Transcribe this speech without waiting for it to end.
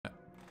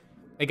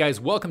Hey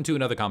guys, welcome to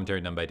another commentary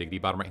done by Diggity.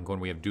 Bottom right hand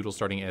corner we have Doodle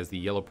starting as the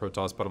yellow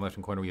Protoss. Bottom left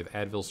hand corner we have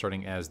Advil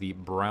starting as the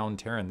brown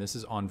Terran. This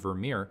is on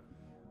Vermeer,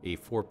 a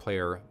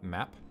 4-player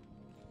map,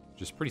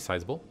 which is pretty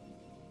sizable.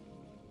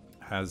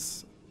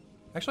 Actually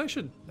I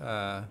should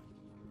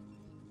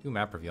do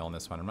map reveal on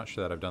this one. I'm not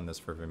sure that I've done this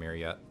for Vermeer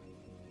yet.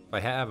 If I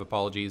have,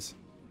 apologies.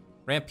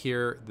 Ramp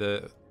here,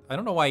 I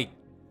don't know why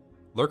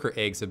lurker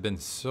eggs have been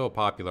so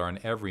popular on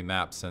every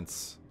map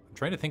since... I'm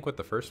trying to think what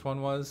the first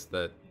one was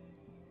that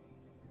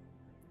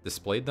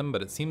displayed them,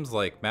 but it seems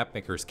like map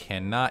makers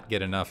cannot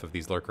get enough of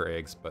these lurker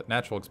eggs. But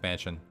natural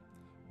expansion,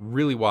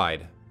 really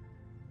wide,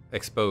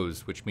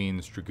 exposed, which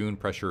means Dragoon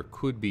pressure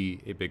could be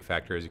a big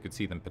factor. As you could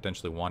see them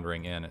potentially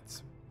wandering in,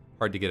 it's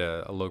hard to get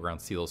a low ground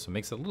seal, so it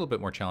makes it a little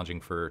bit more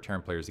challenging for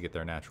Terran players to get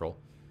their natural.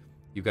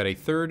 You've got a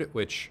third,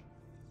 which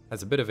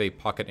has a bit of a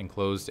pocket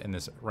enclosed in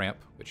this ramp,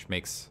 which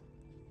makes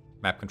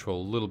map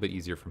control a little bit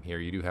easier from here.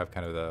 You do have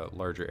kind of the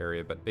larger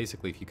area, but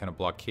basically if you kind of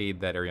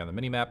blockade that area on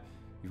the minimap,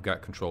 you've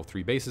got control of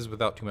 3 bases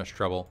without too much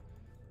trouble,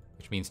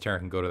 which means Terra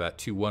can go to that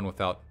 2-1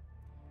 without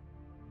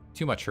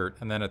too much hurt.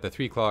 And then at the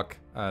 3 o'clock,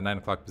 9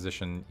 o'clock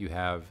position, you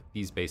have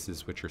these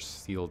bases, which are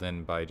sealed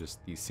in by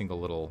just these single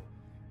little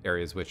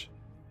areas, which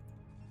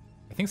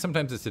I think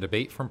sometimes it's a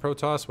debate from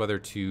Protoss whether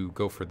to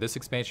go for this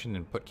expansion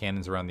and put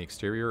cannons around the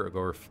exterior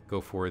or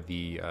go for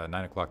the 9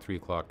 o'clock, 3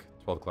 o'clock,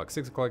 12 o'clock,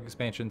 6 o'clock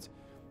expansions.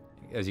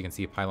 As you can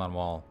see, a pylon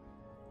wall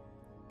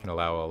can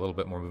allow a little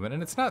bit more movement,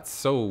 and it's not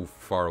so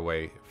far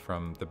away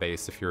from the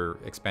base if you're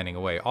expanding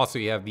away. Also,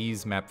 you have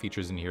these map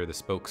features in here, the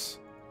spokes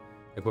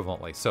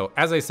equivalently. So,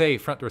 as I say,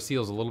 front door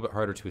seal is a little bit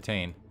harder to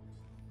attain.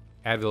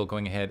 Advil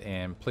going ahead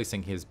and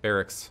placing his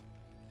barracks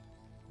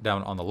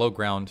down on the low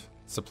ground.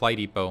 Supply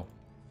depot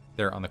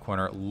there on the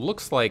corner.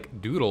 Looks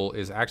like Doodle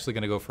is actually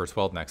going to go for a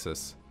 12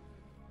 Nexus,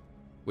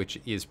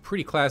 which is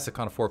pretty classic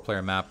on a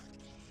 4-player map.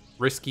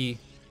 Risky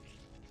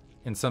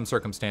in some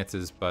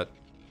circumstances, but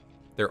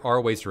there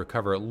are ways to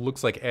recover. It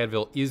looks like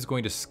Advil is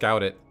going to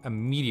scout it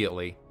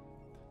immediately.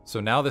 So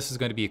now this is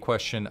going to be a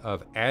question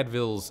of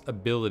Advil's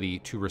ability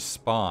to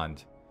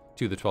respond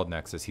to the 12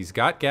 Nexus. He's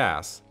got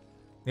gas.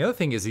 The other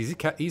thing is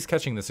he's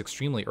catching this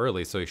extremely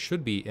early, so he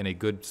should be in a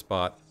good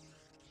spot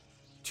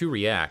to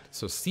react.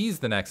 So sees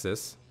the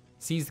Nexus,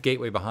 sees the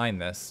gateway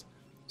behind this.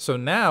 So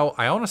now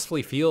I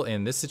honestly feel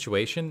in this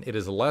situation it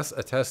is less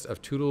a test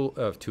of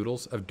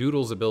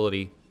Doodle's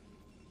ability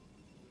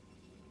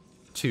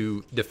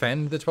to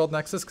defend the 12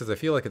 Nexus, because I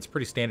feel like it's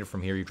pretty standard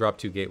from here. You drop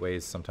 2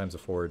 gateways, sometimes a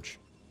forge.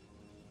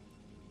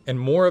 And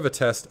more of a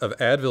test of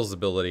Advil's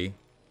ability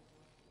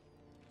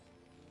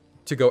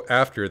to go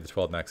after the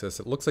 12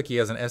 Nexus. It looks like he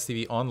has an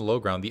SCV on the low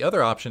ground. The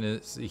other option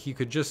is he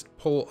could just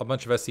pull a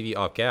bunch of SCV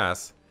off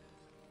gas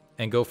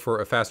and go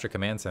for a faster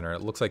command center.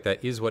 It looks like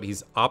that is what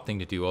he's opting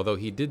to do, although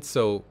he did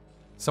so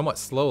somewhat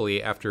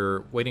slowly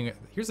after waiting.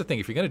 Here's the thing,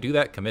 if you're going to do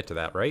that, commit to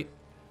that, right?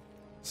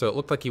 So it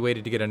looked like he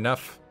waited to get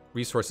enough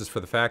resources for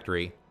the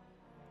factory,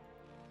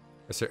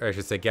 or I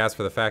should say gas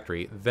for the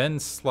factory, then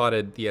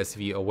slotted the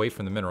SCV away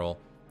from the mineral,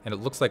 and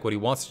it looks like what he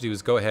wants to do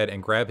is go ahead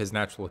and grab his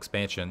natural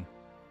expansion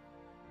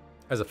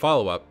as a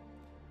follow-up,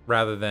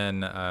 rather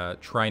than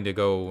trying to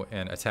go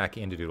and attack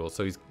into Doodle.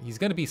 So he's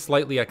going to be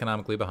slightly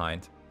economically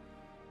behind.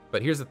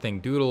 But here's the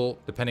thing, Doodle,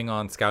 depending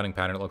on scouting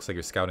pattern, it looks like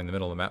you're scouting the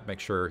middle of the map, make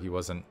sure he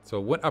wasn't.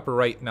 So went upper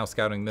right, now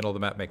scouting middle of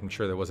the map, making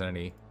sure there wasn't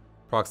any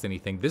procs to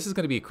anything. This is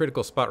going to be a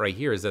critical spot right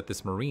here, is that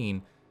this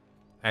Marine,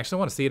 I actually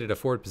want to see it at a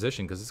forward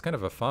position because it's kind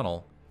of a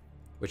funnel,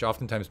 which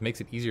oftentimes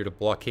makes it easier to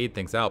blockade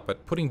things out,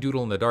 but putting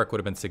Doodle in the dark would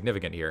have been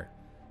significant here.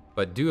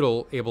 But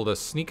Doodle able to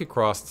sneak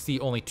across, see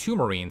only 2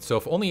 Marines, so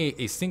if only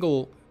a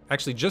single,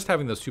 actually just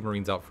having those 2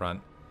 Marines out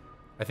front,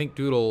 I think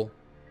Doodle,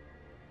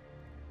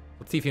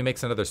 let's see if he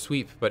makes another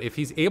sweep, but if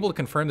he's able to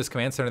confirm this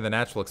command center in the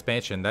natural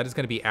expansion, that is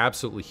going to be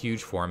absolutely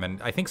huge for him.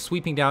 And I think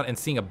sweeping down and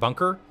seeing a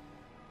bunker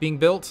being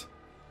built,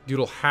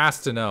 Doodle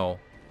has to know.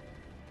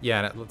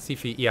 Yeah, let's see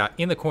if he, yeah,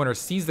 in the corner,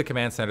 sees the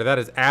command center. That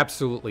is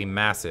absolutely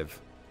massive.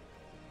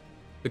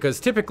 Because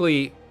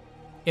typically,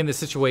 in this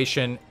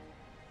situation,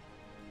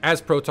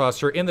 as Protoss,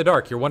 you're in the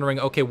dark. You're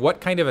wondering, okay,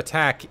 what kind of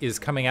attack is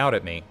coming out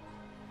at me?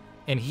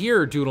 And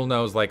here, Doodle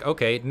knows, like,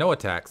 okay, no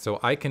attack. So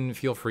I can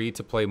feel free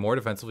to play more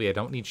defensively. I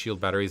don't need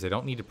shield batteries. I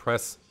don't need to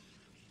press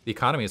the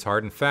economy as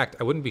hard. In fact,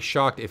 I wouldn't be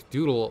shocked if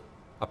Doodle,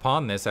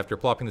 upon this, after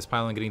plopping this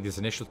pylon and getting these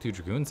initial 2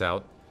 Dragoons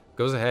out,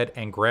 goes ahead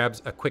and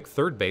grabs a quick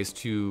 3rd base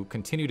to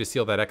continue to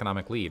seal that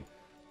economic lead.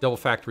 Double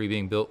factory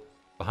being built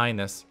behind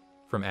this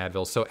from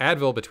Advil. So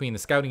Advil, between the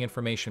scouting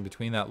information,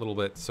 between that little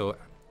bit, so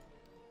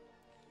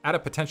at a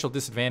potential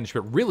disadvantage,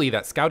 but really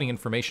that scouting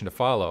information to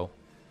follow,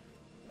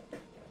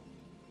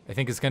 I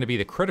think is going to be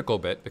the critical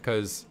bit,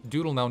 because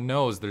Doodle now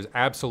knows there's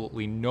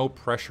absolutely no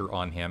pressure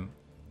on him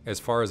as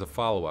far as a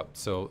follow-up.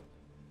 So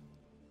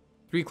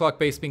 3 o'clock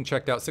base being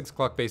checked out, 6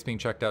 o'clock base being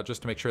checked out,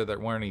 just to make sure that there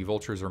weren't any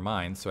vultures or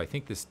mines. So I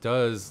think this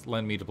does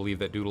lend me to believe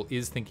that Doodle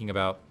is thinking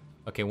about,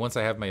 okay, once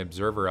I have my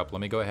observer up, let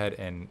me go ahead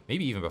and,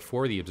 maybe even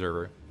before the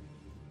observer,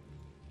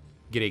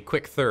 get a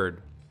quick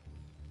 3rd.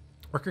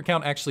 Worker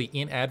count actually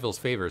in Advil's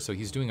favor, so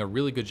he's doing a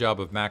really good job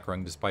of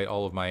macroing despite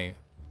all of my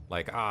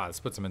Like, this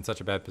puts him in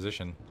such a bad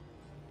position.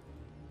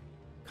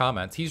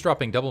 Comments. He's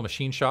dropping double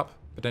machine shop,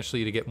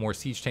 potentially to get more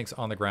siege tanks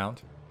on the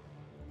ground.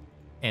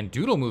 And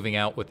Doodle moving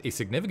out with a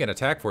significant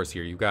attack force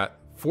here. You've got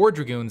 4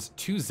 Dragoons,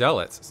 2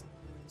 Zealots.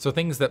 So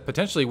things that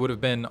potentially would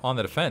have been on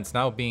the defense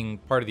now being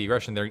part of the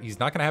aggression there. He's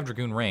not going to have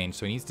Dragoon range,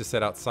 so he needs to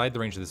set outside the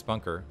range of this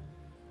bunker.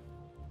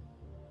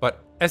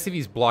 But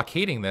SCV's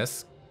blockading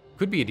this.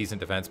 Could be a decent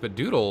defense, but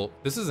Doodle,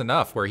 this is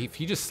enough where he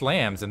just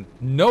slams and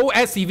no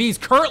SCVs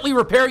currently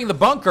repairing the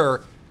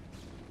bunker.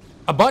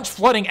 A bunch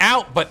flooding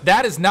out, but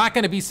that is not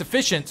going to be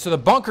sufficient. So the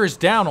bunker's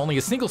down. Only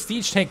a single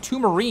siege tank, 2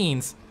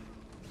 Marines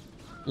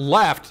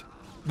left.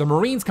 The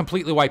Marines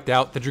completely wiped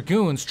out. The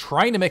Dragoons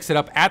trying to mix it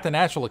up at the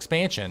natural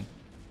expansion.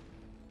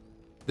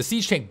 The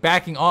siege tank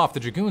backing off. The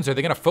Dragoons, are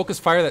they going to focus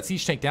fire that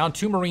siege tank down?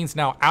 2 Marines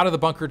now out of the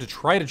bunker to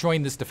try to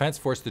join this defense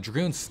force. The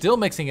Dragoons still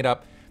mixing it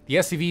up. The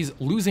SCVs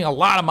losing a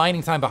lot of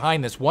mining time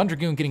behind this. 1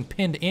 Dragoon getting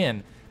pinned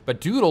in, but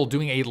Doodle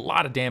doing a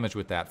lot of damage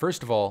with that.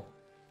 First of all,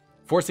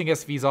 forcing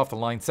SCVs off the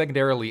line.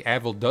 Secondarily,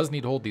 Advil does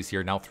need to hold these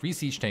here. Now 3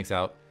 siege tanks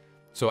out.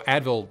 So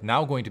Advil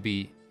now going to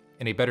be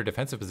in a better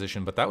defensive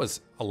position, but that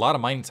was a lot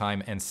of mining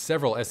time and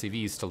several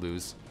SCVs to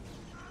lose.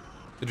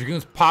 The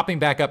Dragoons popping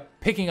back up,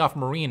 picking off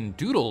Marine.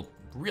 Doodle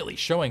really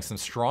showing some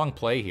strong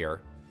play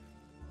here.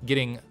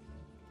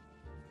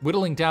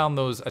 Whittling down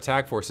those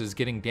attack forces,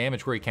 getting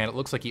damage where he can. It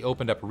looks like he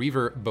opened up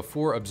Reaver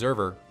before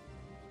Observer.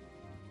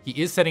 He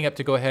is setting up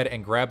to go ahead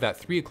and grab that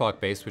 3 o'clock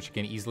base, which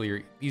again,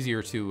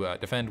 easier to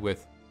defend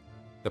with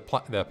the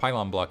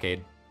pylon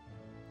blockade.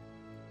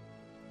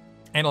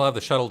 And allow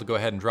the shuttle to go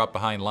ahead and drop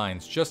behind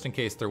lines, just in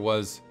case there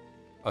was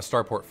a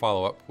starport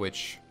follow-up,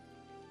 which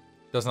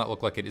does not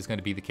look like it is going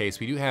to be the case.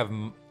 We do have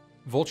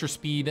Vulture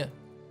speed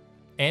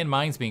and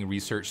mines being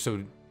researched,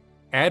 so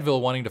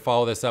Advil wanting to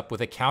follow this up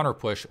with a counter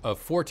push of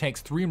 4 tanks,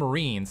 3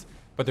 Marines,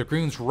 but the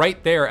Dragoons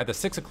right there at the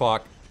 6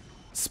 o'clock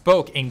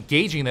spoke,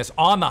 engaging this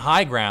on the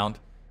high ground.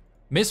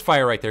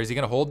 Misfire right there. Is he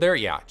going to hold there?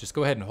 Yeah, just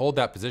go ahead and hold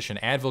that position.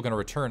 Advil going to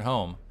return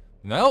home.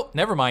 No,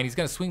 never mind. He's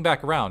going to swing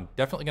back around.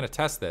 Definitely going to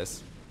test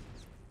this.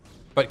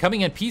 But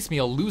coming in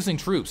piecemeal, losing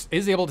troops,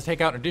 is able to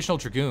take out an additional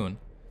Dragoon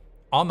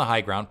on the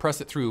high ground, press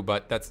it through,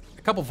 but that's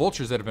a couple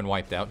Vultures that have been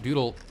wiped out.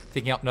 Doodle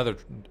taking out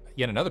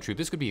yet another troop.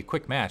 This could be a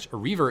quick match. A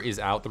Reaver is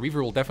out. The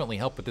Reaver will definitely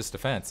help with this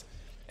defense.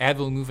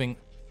 Advil moving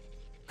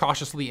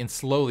cautiously and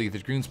slowly. The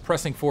Dragoons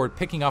pressing forward,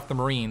 picking off the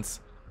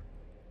Marines.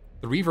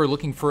 The Reaver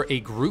looking for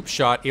a group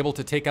shot, able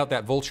to take out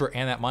that Vulture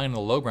and that mine in the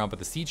low ground, but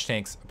the siege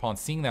tanks, upon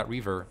seeing that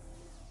Reaver,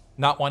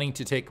 not wanting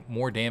to take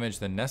more damage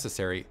than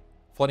necessary,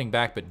 flooding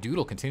back, but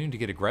Doodle continuing to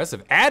get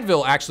aggressive.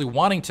 Advil actually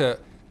wanting to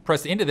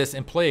press into this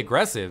and play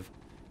aggressive,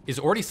 is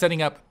already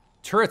setting up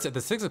turrets at the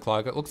 6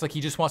 o'clock. It looks like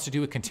he just wants to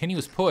do a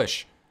continuous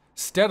push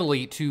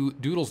steadily to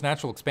Doodle's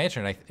natural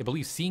expansion. I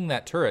believe seeing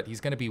that turret, he's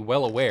going to be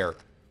well aware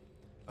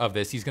of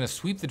this. He's going to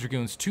sweep the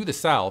Dragoons to the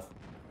south,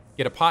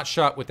 get a pot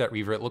shot with that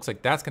Reaver. It looks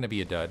like that's going to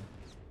be a dud.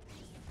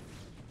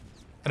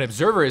 An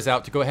Observer is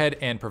out to go ahead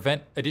and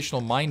prevent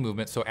additional mine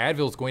movement, so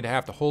Advil's going to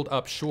have to hold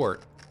up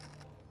short.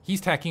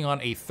 He's tacking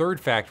on a 3rd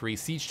factory.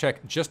 Siege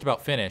check just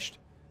about finished.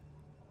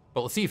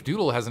 But let's see if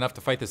Doodle has enough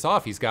to fight this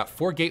off. He's got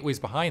 4 gateways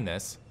behind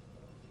this.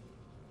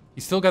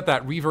 He's still got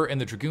that Reaver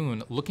and the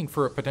Dragoon looking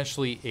for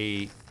potentially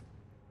a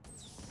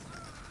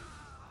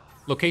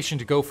location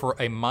to go for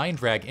a mine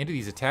drag into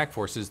these attack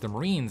forces. The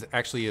Marines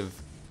actually have,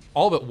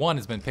 all but 1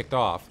 has been picked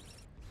off,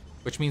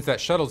 which means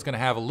that shuttle's going to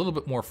have a little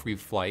bit more free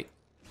flight.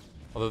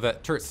 Although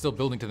that turret's still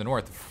building to the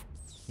north.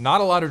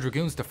 Not a lot of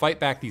Dragoons to fight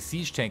back these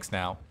siege tanks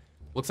now.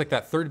 Looks like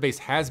that 3rd base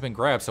has been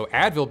grabbed. So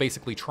Advil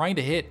basically trying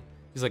to hit.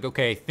 He's like,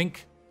 okay,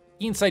 think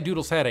inside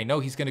Doodle's head. I know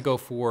he's going to go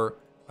for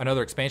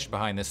another expansion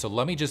behind this. So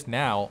let me just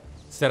now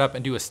set up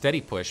and do a steady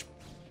push.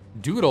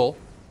 Doodle,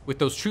 with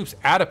those troops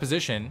out of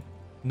position,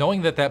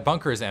 knowing that that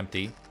bunker is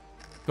empty,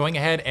 going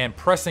ahead and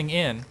pressing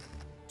in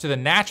to the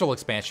natural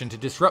expansion to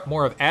disrupt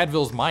more of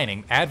Advil's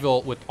mining.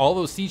 Advil, with all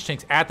those siege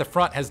tanks at the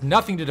front, has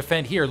nothing to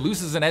defend here.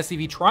 Loses an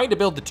SCV trying to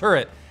build the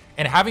turret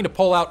and having to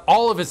pull out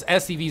all of his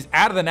SCVs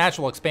out of the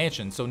natural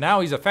expansion. So now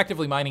he's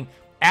effectively mining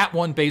at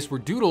 1 base where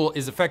Doodle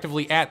is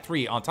effectively at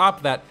 3. On top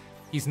of that,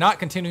 he's not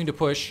continuing to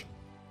push.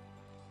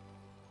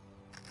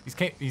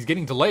 He's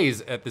getting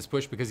delays at this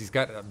push because he's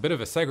got a bit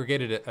of a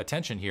segregated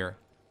attention here.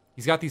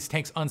 He's got these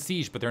tanks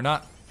unsieged, but they're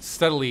not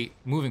steadily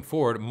moving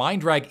forward. Mine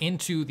drag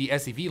into the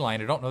SCV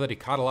line. I don't know that he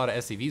caught a lot of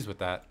SCVs with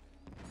that.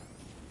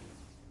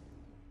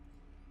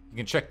 You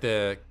can check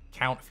the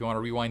count if you want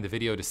to rewind the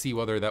video to see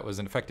whether that was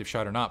an effective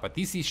shot or not. But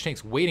these siege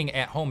tanks waiting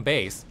at home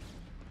base.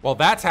 While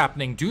that's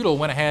happening, Doodle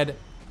went ahead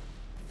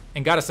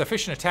and got a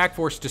sufficient attack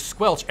force to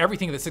squelch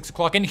everything at the 6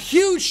 o'clock. And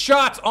huge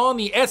shots on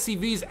the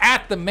SCVs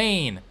at the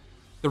main.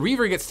 The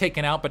Reaver gets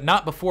taken out, but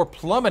not before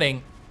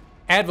plummeting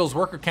Advil's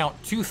worker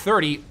count to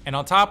 30. And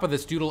on top of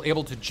this, Doodle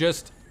able to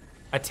just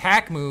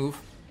attack move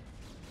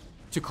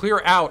to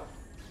clear out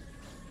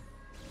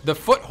the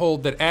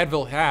foothold that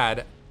Advil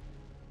had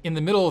in the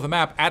middle of the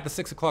map at the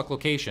 6 o'clock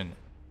location.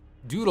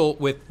 Doodle,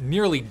 with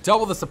nearly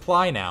double the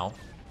supply now,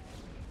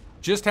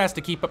 just has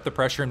to keep up the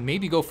pressure and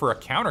maybe go for a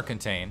counter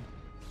contain.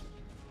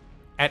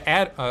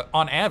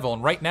 on Advil,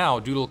 and right now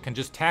Doodle can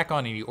just tack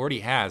on, and he already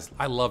has.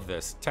 I love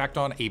this. Tacked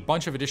on a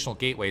bunch of additional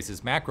gateways.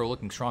 His macro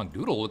looking strong.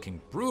 Doodle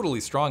looking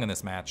brutally strong in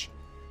this match.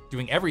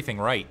 Doing everything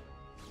right.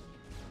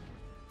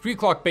 3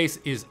 o'clock base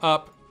is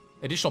up.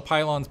 Additional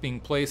pylons being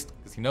placed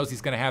because he knows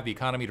he's going to have the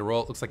economy to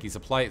roll. It looks like he's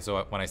applied.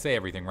 So when I say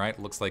everything right, it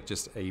looks like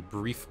just a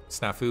brief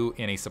snafu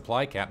in a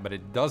supply cap, but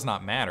it does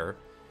not matter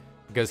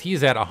because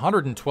he's at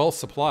 112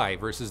 supply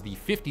versus the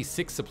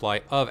 56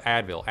 supply of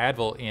Advil.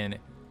 Advil in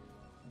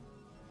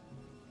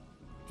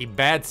a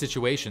bad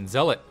situation.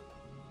 Zealot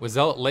with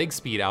Zealot leg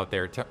speed out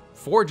there.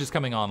 Forge is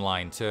coming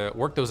online to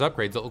work those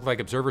upgrades. It looks like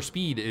Observer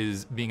speed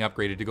is being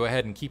upgraded to go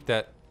ahead and keep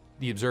that.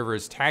 The Observer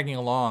is tagging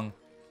along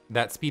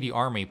that speedy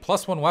army.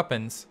 +1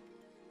 weapons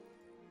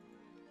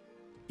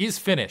is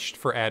finished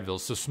for Advil,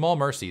 so small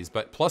mercies,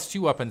 but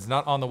 +2 weapons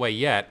not on the way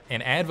yet,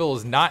 and Advil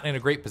is not in a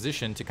great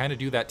position to kind of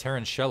do that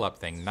Terran shell up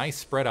thing. Nice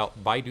spread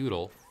out by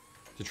Doodle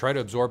to try to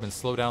absorb and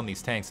slow down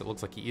these tanks. It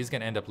looks like he is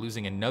going to end up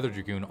losing another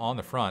Dragoon on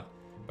the front,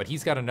 but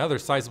he's got another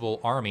sizable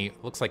army.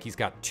 Looks like he's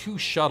got 2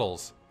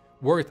 shuttles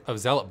worth of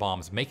Zealot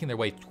bombs making their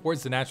way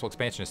towards the natural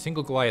expansion. A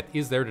single Goliath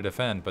is there to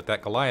defend, but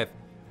that Goliath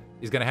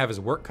is going to have his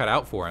work cut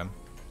out for him.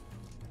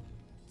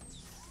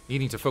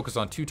 Needing to focus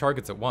on 2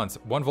 targets at once.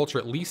 1 Vulture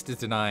at least is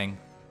denying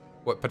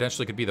what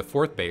potentially could be the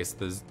 4th base.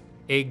 The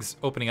eggs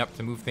opening up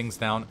to move things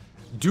down.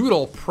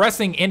 Doodle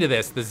pressing into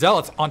this. The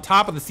Zealots on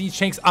top of the siege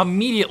tanks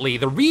immediately.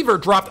 The Reaver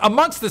dropped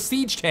amongst the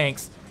siege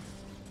tanks.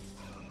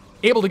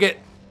 Able to get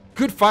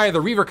good fire. The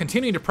Reaver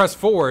continuing to press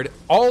forward.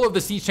 All of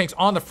the siege tanks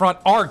on the front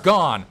are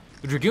gone.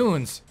 The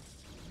Dragoons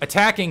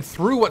attacking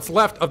through what's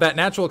left of that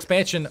natural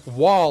expansion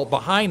wall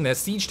behind this.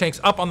 Siege tanks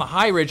up on the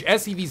high ridge.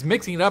 SCVs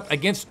mixing it up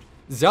against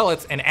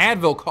Zealots, and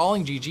Advil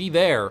calling GG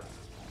there.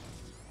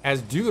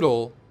 As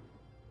Doodle,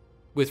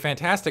 with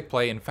fantastic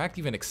play, in fact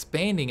even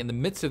expanding in the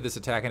midst of this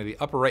attack into the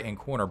upper right-hand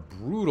corner.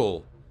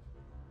 Brutal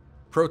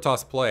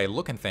Protoss play,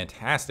 looking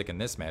fantastic in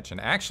this match. And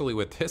actually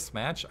with this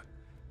match,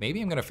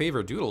 maybe I'm going to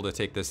favor Doodle to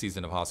take this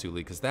season of Hasuleague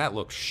because that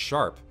looks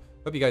sharp.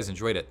 Hope you guys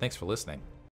enjoyed it. Thanks for listening.